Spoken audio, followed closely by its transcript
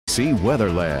KATC Weather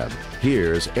Lab.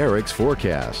 Here's Eric's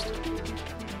forecast.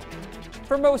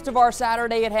 For most of our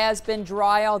Saturday, it has been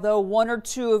dry, although one or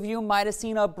two of you might have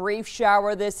seen a brief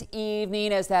shower this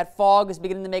evening as that fog is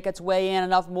beginning to make its way in.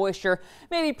 Enough moisture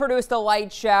maybe produced a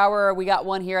light shower. We got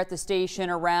one here at the station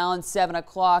around 7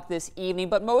 o'clock this evening,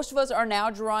 but most of us are now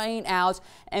drying out,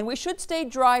 and we should stay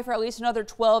dry for at least another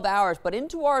 12 hours. But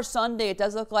into our Sunday, it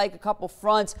does look like a couple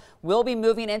fronts will be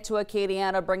moving into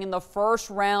Acadiana, bringing the first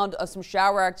round of some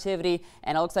shower activity,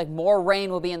 and it looks like more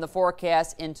rain will be in the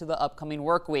forecast into the upcoming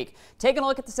work week. Taking a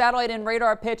look at the satellite and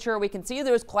radar picture, we can see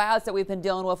those clouds that we've been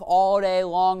dealing with all day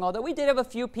long, although we did have a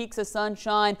few peaks of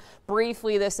sunshine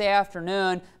briefly this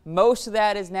afternoon. Most of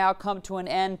that has now come to an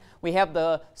end. We have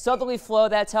the southerly flow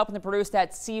that's helping to produce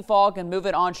that sea fog and move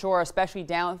it onshore, especially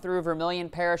down through Vermilion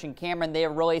Parish and Cameron. They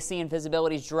are really seeing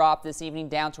visibilities drop this evening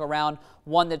down to around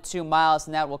 1 to 2 miles,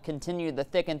 and that will continue to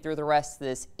thicken through the rest of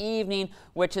this evening,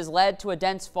 which has led to a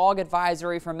dense fog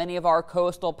advisory for many of our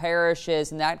coastal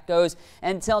parishes, and that goes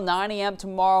until 9 a.m.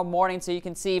 tomorrow morning. So you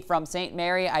can see from St.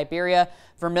 Mary, Iberia,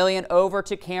 Vermilion over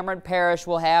to Cameron Parish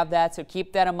will have that, so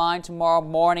keep that in mind tomorrow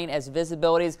morning as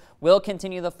visibilities will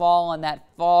continue to fall and that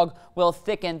fog will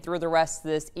thicken through the rest of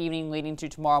this evening leading to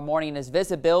tomorrow morning as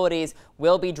visibilities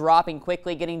will be dropping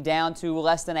quickly, getting down to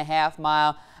less than a half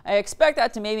mile. I expect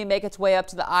that to maybe make its way up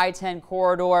to the I-10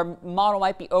 corridor. Model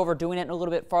might be overdoing it a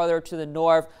little bit farther to the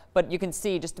north, but you can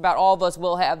see just about all of us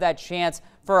will have that chance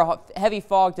for a heavy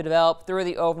fog to develop through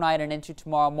the overnight and into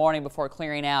tomorrow morning before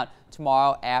clearing out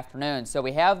tomorrow afternoon. So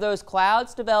we have those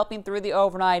clouds developing through the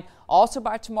overnight. Also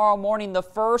by tomorrow morning, the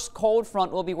first cold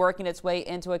front will be working its way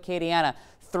into Acadiana.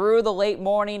 Through the late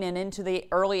morning and into the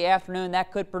early afternoon,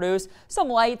 that could produce some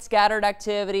light scattered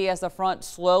activity as the front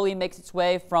slowly makes its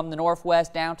way from the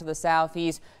northwest down to the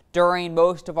southeast during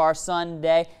most of our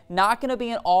Sunday. Not going to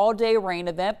be an all-day rain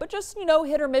event, but just,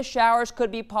 hit or miss showers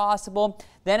could be possible.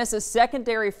 Then as the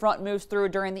secondary front moves through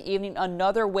during the evening,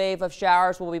 another wave of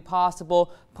showers will be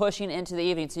possible pushing into the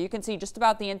evening. So you can see just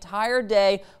about the entire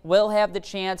day will have the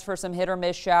chance for some hit or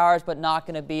miss showers, but not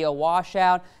going to be a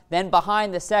washout. Then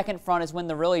behind the second front is when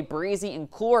the really breezy and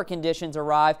cooler conditions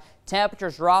arrive.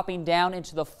 Temperatures dropping down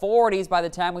into the 40s by the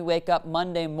time we wake up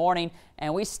Monday morning,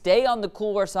 and we stay on the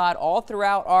cooler side all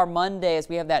throughout our Monday as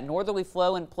we have that northerly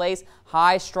flow in place.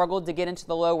 Highs struggled to get into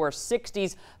the lower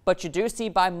 60s, but you do see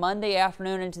by Monday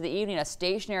afternoon into the evening a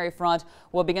stationary front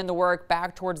will begin to work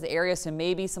back towards the area, so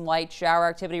maybe some light shower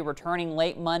activity returning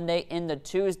late Monday into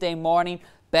Tuesday morning.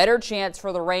 Better chance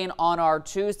for the rain on our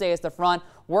Tuesday as the front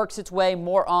works its way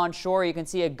more onshore. You can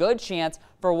see a good chance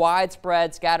for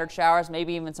widespread scattered showers,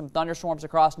 maybe even some thunderstorms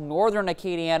across northern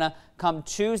Acadiana come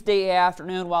Tuesday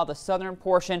afternoon, while the southern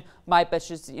portion might be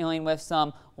just dealing with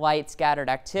some light scattered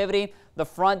activity. The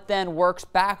front then works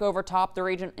back over top the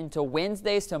region into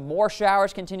Wednesday, so more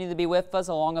showers continue to be with us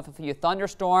along with a few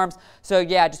thunderstorms. So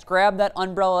yeah, just grab that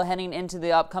umbrella heading into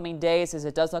the upcoming days as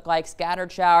it does look like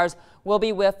scattered showers will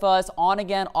be with us on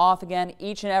again, off again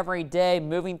each and every day,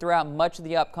 moving throughout much of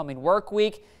the upcoming work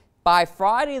week. By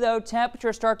Friday, though,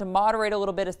 temperatures start to moderate a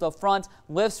little bit as the front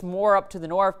lifts more up to the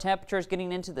north. Temperatures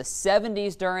getting into the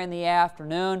 70s during the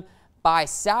afternoon. By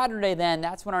Saturday, then,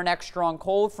 that's when our next strong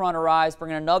cold front arrives,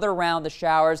 bringing another round of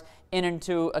showers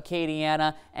into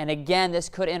Acadiana. And again, this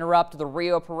could interrupt the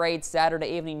Rio Parade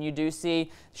Saturday evening. You do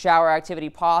see shower activity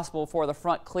possible for the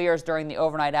front clears during the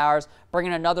overnight hours,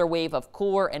 bringing another wave of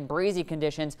cooler and breezy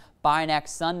conditions by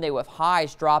next Sunday with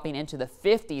highs dropping into the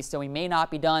 50s. So we may not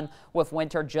be done with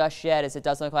winter just yet, as it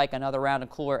does look like another round of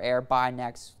cooler air by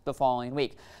the following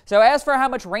week. So as for how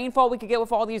much rainfall we could get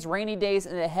with all these rainy days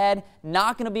ahead,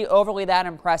 not going to be overly that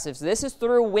impressive. So this is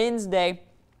through Wednesday.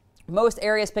 Most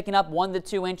areas picking up 1 to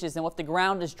 2 inches, and with the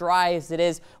ground as dry as it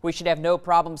is, we should have no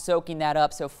problem soaking that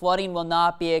up. So flooding will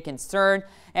not be a concern.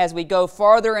 As we go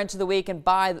farther into the week and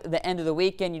by the end of the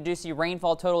weekend, you do see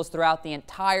rainfall totals throughout the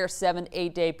entire 7 to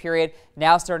 8 day period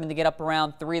now starting to get up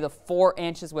around 3 to 4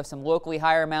 inches with some locally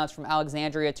higher amounts from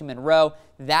Alexandria to Monroe.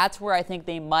 That's where I think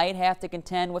they might have to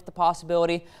contend with the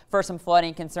possibility for some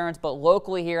flooding concerns. But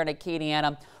locally here in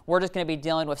Acadiana, we're just going to be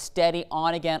dealing with steady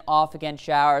on again, off again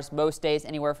showers. Most days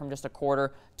anywhere from just a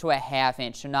quarter to a half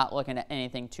inch, so not looking at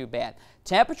anything too bad.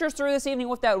 Temperatures through this evening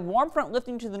with that warm front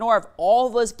lifting to the north, all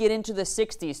of us get into the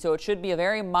 60s, so it should be a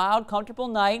very mild, comfortable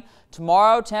night.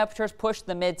 Tomorrow, temperatures push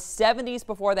the mid-70s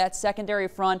before that secondary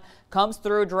front comes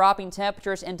through, dropping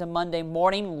temperatures into Monday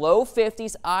morning. Low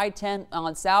 50s, I-10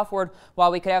 on southward,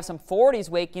 while we could have some 40s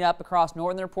waking up across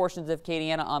northern portions of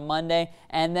Acadiana on Monday,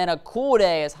 and then a cool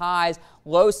day as highs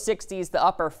low 60s to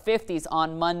upper 50s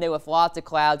on Monday with lots of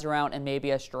clouds around and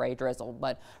maybe a stray drizzle.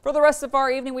 But For the rest of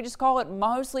our evening, we just call it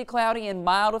mostly cloudy and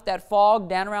mild with that fog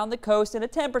down around the coast and a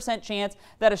 10% chance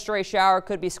that a stray shower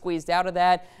could be squeezed out of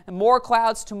that. And more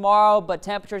clouds tomorrow, but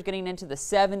temperatures getting into the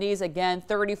 70s. Again,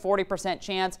 30–40%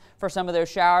 chance for some of those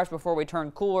showers before we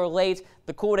turn cooler late.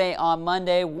 The cool day on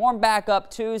Monday, warm back up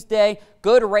Tuesday.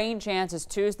 Good rain chances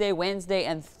Tuesday, Wednesday,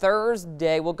 and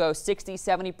Thursday. We'll go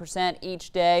 60–70%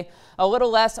 each day. A little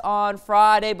less on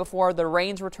Friday before the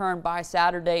rains return by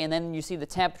Saturday, and then you see the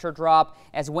temperature drop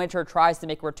as winter tries to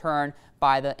make a return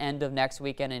by the end of next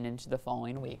weekend and into the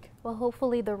following week. Well,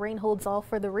 hopefully the rain holds off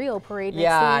for the Rio parade next week.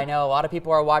 Yeah, I know. A lot of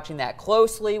people are watching that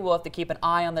closely. We'll have to keep an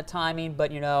eye on the timing,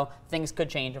 but, you know, things could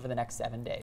change over the next 7 days.